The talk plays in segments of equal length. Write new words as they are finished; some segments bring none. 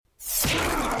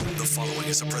The following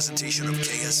is a presentation of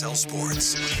KSL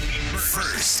Sports.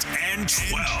 First and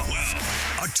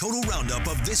 12. A total roundup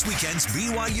of this weekend's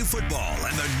BYU football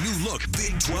and the new look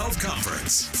Big 12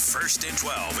 Conference. First and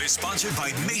 12 is sponsored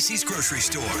by Macy's Grocery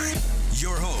Store.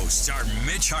 Your hosts are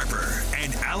Mitch Harper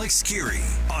and Alex Kirry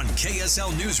on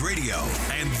KSL News Radio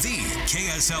and the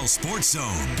KSL Sports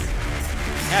Zone.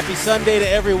 Happy Sunday to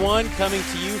everyone. Coming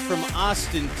to you from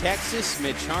Austin, Texas.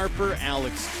 Mitch Harper,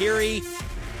 Alex Kirry.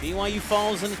 BYU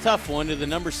falls in a tough one to the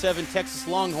number 7 Texas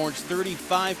Longhorns,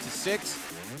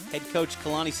 35-6. Head coach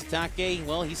Kalani Sitake,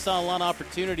 well, he saw a lot of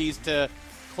opportunities to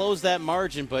close that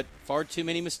margin, but far too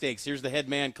many mistakes. Here's the head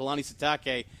man, Kalani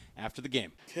Sitake, after the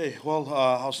game. Okay, well,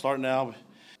 I'll start now.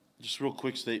 Just a real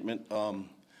quick statement.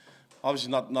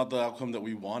 Obviously not the outcome that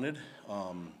we wanted.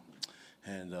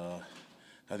 And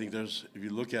I think if you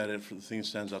look at it, the thing that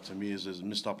stands out to me is the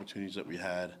missed opportunities that we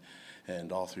had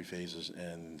and all three phases,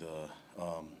 and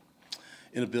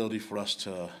inability for us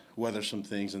to weather some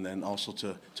things and then also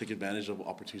to take advantage of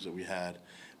opportunities that we had.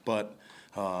 But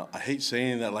I hate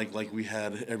saying that like we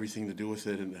had everything to do with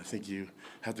it, and I think you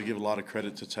have to give a lot of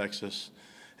credit to Texas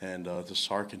and to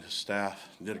Sark and his staff.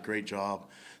 They did a great job.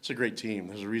 It's a great team.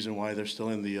 There's a reason why they're still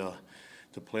in the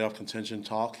playoff contention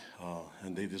talk,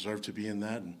 and they deserve to be in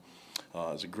that. And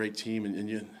it's a great team, and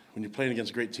when you're playing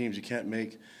against great teams, you can't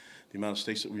make the amount of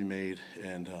mistakes that we made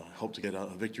and hope to get a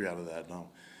victory out of that. Now,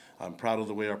 I'm proud of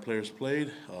the way our players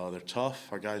played. They're tough.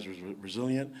 Our guys are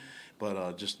resilient,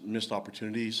 but just missed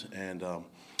opportunities and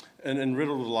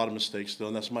riddled with a lot of mistakes still.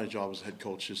 And that's my job as head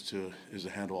coach is to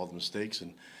handle all the mistakes,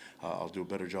 and I'll do a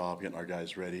better job getting our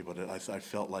guys ready. But I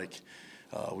felt like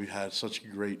we had such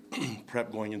great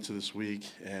prep going into this week,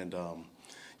 and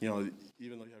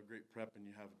even though you have great prep and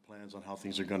you have plans on how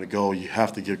things are going to go, you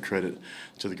have to give credit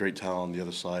to the great talent on the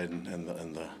other side and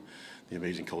the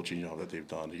amazing coaching that they've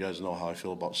done. You guys know how I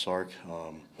feel about Sark.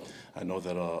 I know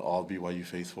that all BYU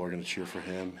faithful are going to cheer for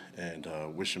him and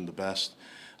wish him the best.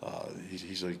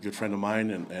 He's a good friend of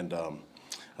mine, and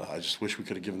I just wish we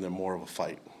could have given them more of a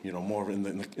fight. More in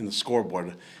the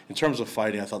scoreboard. In terms of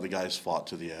fighting, I thought the guys fought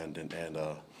to the end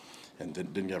and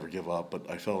didn't ever give up. But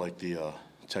I felt like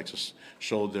Texas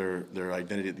showed their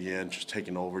identity at the end, just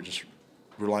taking over, just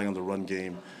relying on the run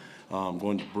game,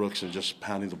 going to Brooks and just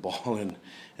pounding the ball,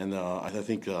 and I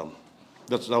think that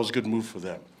was a good move for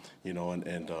them,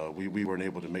 and we weren't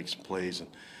able to make some plays,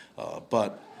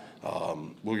 but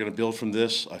we're going to build from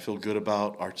this. I feel good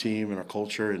about our team and our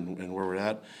culture and where we're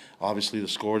at. Obviously, the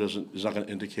score is not going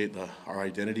to indicate our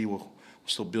identity. We're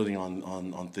still building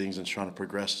on things and trying to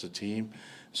progress as a team,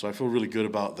 so I feel really good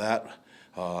about that.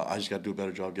 I just got to do a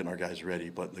better job getting our guys ready.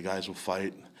 But the guys will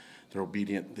fight. They're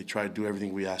obedient. They try to do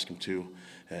everything we ask them to.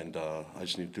 And I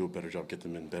just need to do a better job, get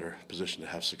them in better position to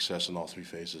have success in all three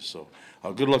phases. So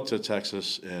good luck to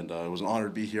Texas. And it was an honor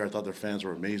to be here. I thought their fans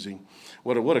were amazing.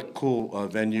 What a cool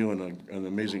venue and an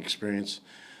amazing experience.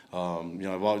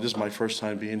 This is my first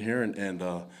time being here. And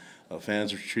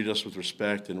fans have treated us with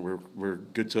respect. And we're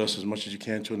good to us as much as you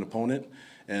can to an opponent.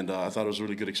 And I thought it was a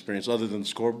really good experience other than the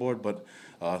scoreboard. But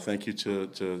thank you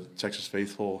to Texas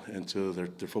faithful and to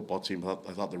their football team.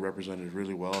 I thought they represented it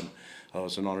really well. And it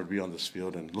was an honor to be on this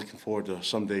field and looking forward to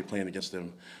someday playing against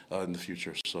them in the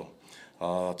future. So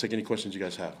I'll take any questions you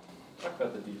guys have. Talk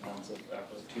about the defense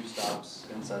after 2 stops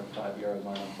inside the 5-yard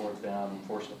line on 4th down,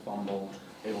 forced a fumble,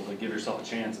 able to give yourself a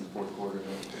chance in the 4th quarter to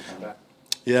come back.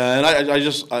 Yeah,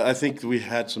 and I think we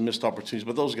had some missed opportunities,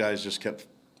 but those guys just kept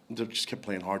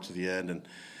playing hard to the end, and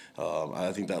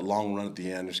I think that long run at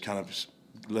the end just kind of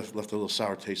left a little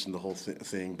sour taste in the whole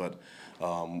thing. But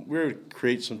we were to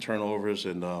create some turnovers,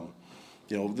 and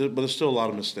but there's still a lot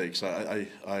of mistakes.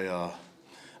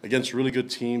 Against really good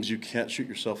teams, you can't shoot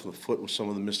yourself in the foot with some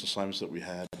of the missed assignments that we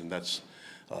had, and that's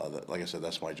like I said,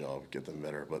 that's my job, get them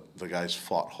better. But the guys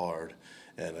fought hard,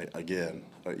 and again,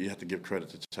 you have to give credit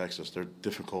to Texas. They're a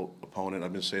difficult opponent.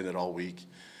 I've been saying that all week.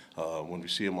 When we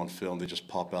see them on film, they just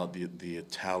pop out the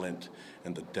talent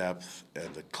and the depth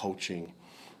and the coaching.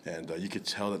 And you could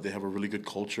tell that they have a really good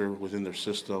culture within their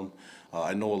system.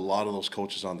 I know a lot of those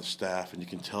coaches on the staff, and you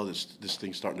can tell this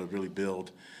thing's starting to really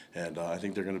build. And I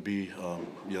think they're going to be,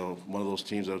 one of those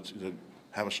teams that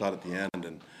have a shot at the end.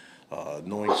 And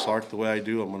knowing Sark the way I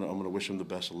do, I'm going to wish them the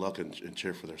best of luck and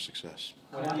cheer for their success.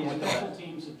 Well, these special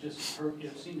teams have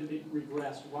just seem to be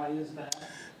regressed. Why is that?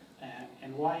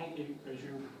 And why is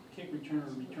your kick returner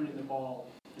returning the ball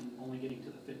and only getting to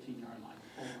the 15-yard line?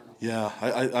 Yeah,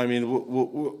 I mean,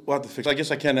 we'll have to fix. I guess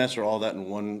I can't answer all that in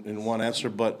one answer,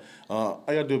 but I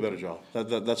got to do a better job.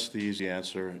 That's the easy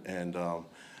answer. And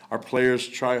our players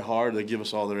try hard. They give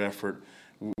us all their effort.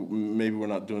 Maybe we're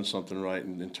not doing something right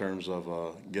in terms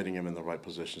of getting them in the right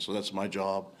position. So that's my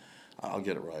job. I'll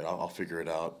get it right. I'll figure it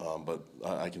out. But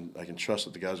I can trust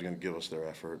that the guys are going to give us their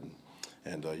effort.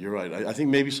 And you're right. I think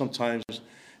maybe sometimes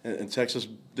in Texas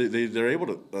they're able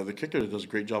to. The kicker does a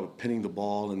great job of pinning the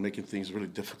ball and making things really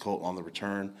difficult on the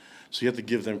return. So you have to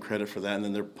give them credit for that. And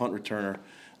then their punt returner,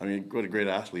 I mean, what a great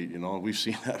athlete, you know. We've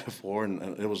seen that before,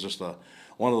 and it was just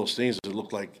one of those things that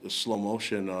looked like a slow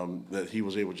motion that he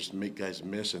was able to just make guys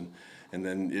miss, and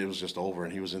then it was just over,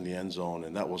 and he was in the end zone,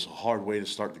 and that was a hard way to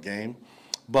start the game.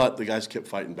 But the guys kept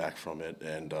fighting back from it,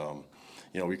 and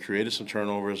we created some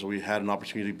turnovers. We had an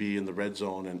opportunity to be in the red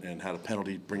zone and had a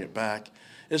penalty, bring it back.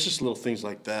 It's just little things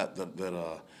like that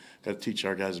got to teach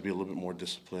our guys to be a little bit more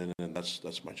disciplined, and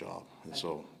that's my job. And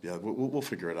so, yeah, we'll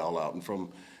figure it all out. And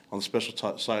on the special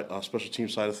team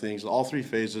side of things, all three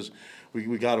phases,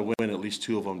 we got to win at least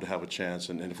two of them to have a chance.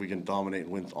 And if we can dominate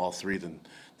and win all three, then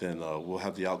we'll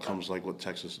have the outcomes like what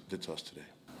Texas did to us today.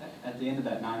 At the end of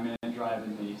that 9-minute drive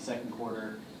in the second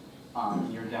quarter,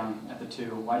 you're down at the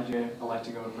 2. Why did you elect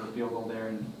to go for a field goal there?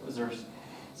 And was there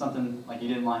something like you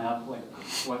didn't line up? Like,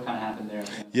 what kind of happened there?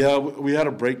 Yeah, we had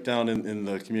a breakdown in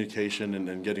the communication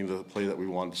and getting the play that we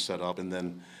wanted to set up. And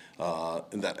then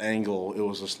in that angle, it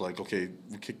was just like, okay,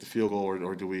 we kick the field goal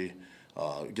or do we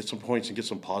get some points and get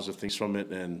some positive things from it?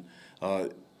 And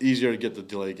easier to get the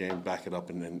delay game, back it up,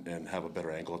 and have a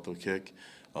better angle at the kick.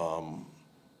 I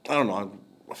don't know.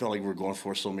 I felt like we were going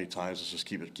for it so many times. Let's just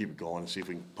keep it going and see if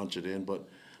we can punch it in. But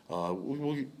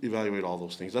we'll evaluate all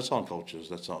those things. That's on coaches.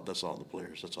 That's on the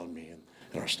players. That's on me and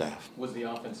our staff. Was the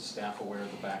offensive staff aware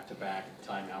of the back-to-back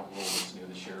timeout rule that's new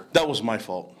this year? That was my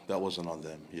fault. That wasn't on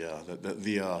them. Yeah,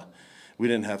 we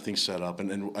didn't have things set up,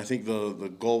 and I think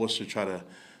the goal was to try to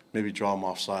maybe draw them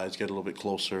off sides, get a little bit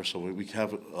closer, so we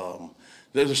have.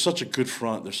 They're such a good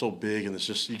front. They're so big, and it's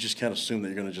just you just can't assume that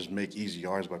you're going to just make easy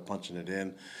yards by punching it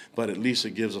in. But at least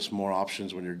it gives us more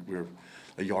options when we're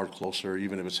a yard closer,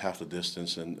 even if it's half the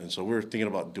distance. And so we were thinking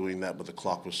about doing that, but the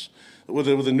clock was with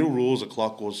the new rules. The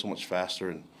clock goes so much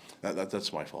faster, and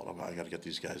that's my fault. I got to get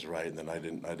these guys right, and then I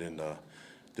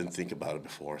didn't think about it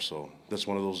before. So that's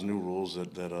one of those new rules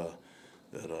that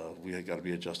we got to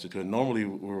be adjusted to. And normally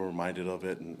we're reminded of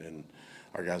it, and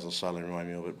our guys on the sideline remind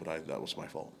me of it, but that was my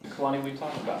fault. Kalani, we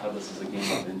talked about how this is a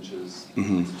game of inches.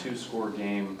 Mm-hmm. It's a 2-score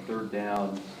game, third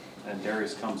down, and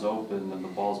Darius comes open, and the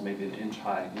ball's maybe an inch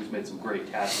high. He's made some great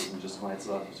catches and just glances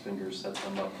off his fingers, sets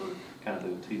them up for kind of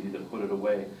the TD that put it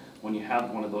away. When you have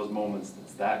one of those moments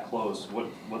that's that close,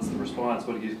 what's the response?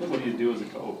 What do you do as a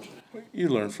coach? You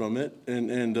learn from it,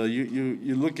 and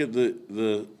you look at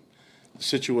the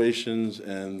situations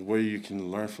and where you can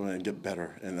learn from it and get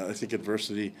better. And I think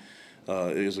adversity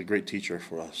is a great teacher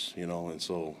for us, and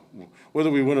so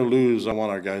whether we win or lose, I want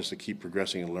our guys to keep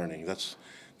progressing and learning. That's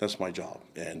my job,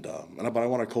 but I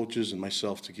want our coaches and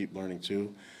myself to keep learning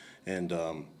too, and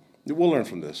we'll learn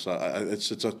from this.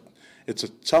 It's a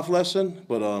tough lesson,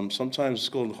 but sometimes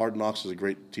school of hard knocks is a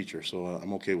great teacher, so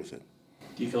I'm okay with it.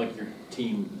 Do you feel like your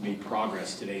team made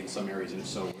progress today in some areas, and if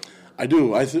so? I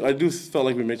do. I do felt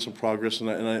like we made some progress,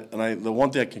 and I the one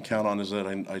thing I can count on is that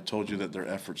I told you that their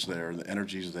effort's there, the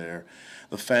energy's there.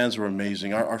 The fans were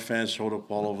amazing. Our fans showed up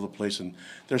all over the place, and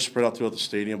they're spread out throughout the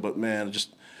stadium. But man,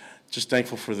 just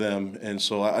thankful for them. And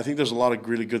so I think there's a lot of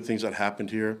really good things that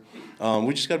happened here.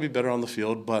 We just got to be better on the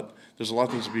field, but there's a lot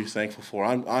of things to be thankful for.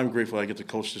 I'm grateful I get to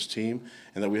coach this team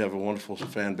and that we have a wonderful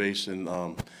fan base, and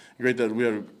great that we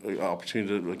have an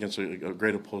opportunity against a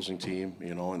great opposing team,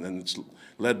 and it's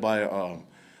led by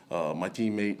my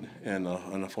teammate and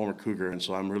a former Cougar, and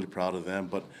so I'm really proud of them.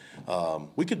 But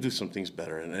we could do some things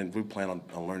better, and we plan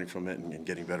on learning from it and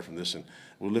getting better from this. And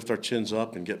we'll lift our chins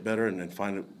up and get better and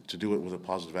find it to do it with a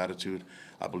positive attitude.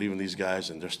 I believe in these guys,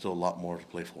 and there's still a lot more to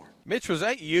play for. Mitch, was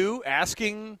that you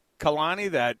asking Kalani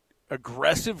that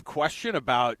aggressive question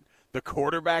about the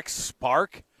quarterback's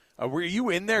spark? Were you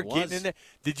in there getting in there?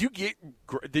 Did you get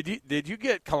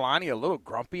Kalani a little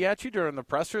grumpy at you during the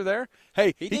presser there?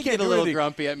 Hey, he did get a little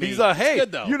grumpy at me. He's like, hey,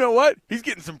 good, you know what? He's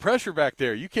getting some pressure back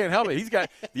there. You can't help it. He's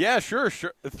got, yeah, sure.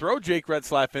 Throw Jake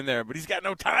Retzlaff in there, but he's got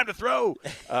no time to throw.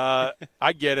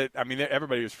 I get it. I mean,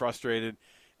 everybody was frustrated,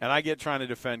 and I get trying to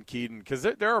defend Keaton because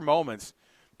there are moments,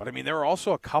 but I mean, there were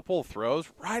also a couple of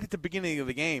throws right at the beginning of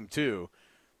the game too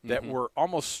that were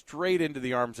almost straight into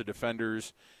the arms of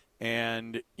defenders.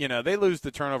 And, they lose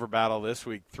the turnover battle this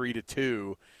week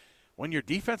 3-2. When your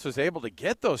defense was able to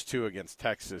get those two against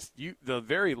Texas, the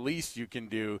very least you can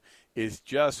do is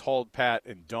just hold pat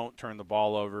and don't turn the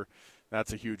ball over.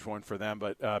 That's a huge one for them.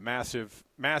 But massive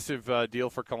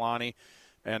deal for Kalani.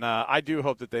 And I do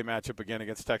hope that they match up again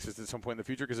against Texas at some point in the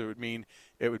future, because it would mean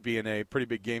it would be in a pretty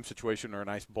big game situation or a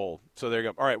nice bowl. So there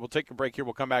you go. All right, we'll take a break here.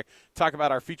 We'll come back, talk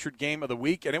about our featured game of the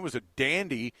week. And it was a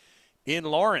dandy in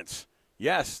Lawrence.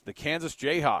 Yes, the Kansas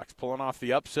Jayhawks pulling off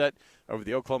the upset over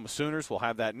the Oklahoma Sooners. We'll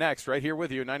have that next right here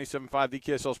with you at 97.5 the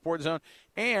KSL Sports Zone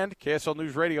and KSL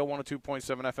News Radio 102.7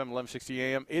 FM, 1160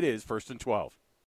 AM. It is 1st and 12.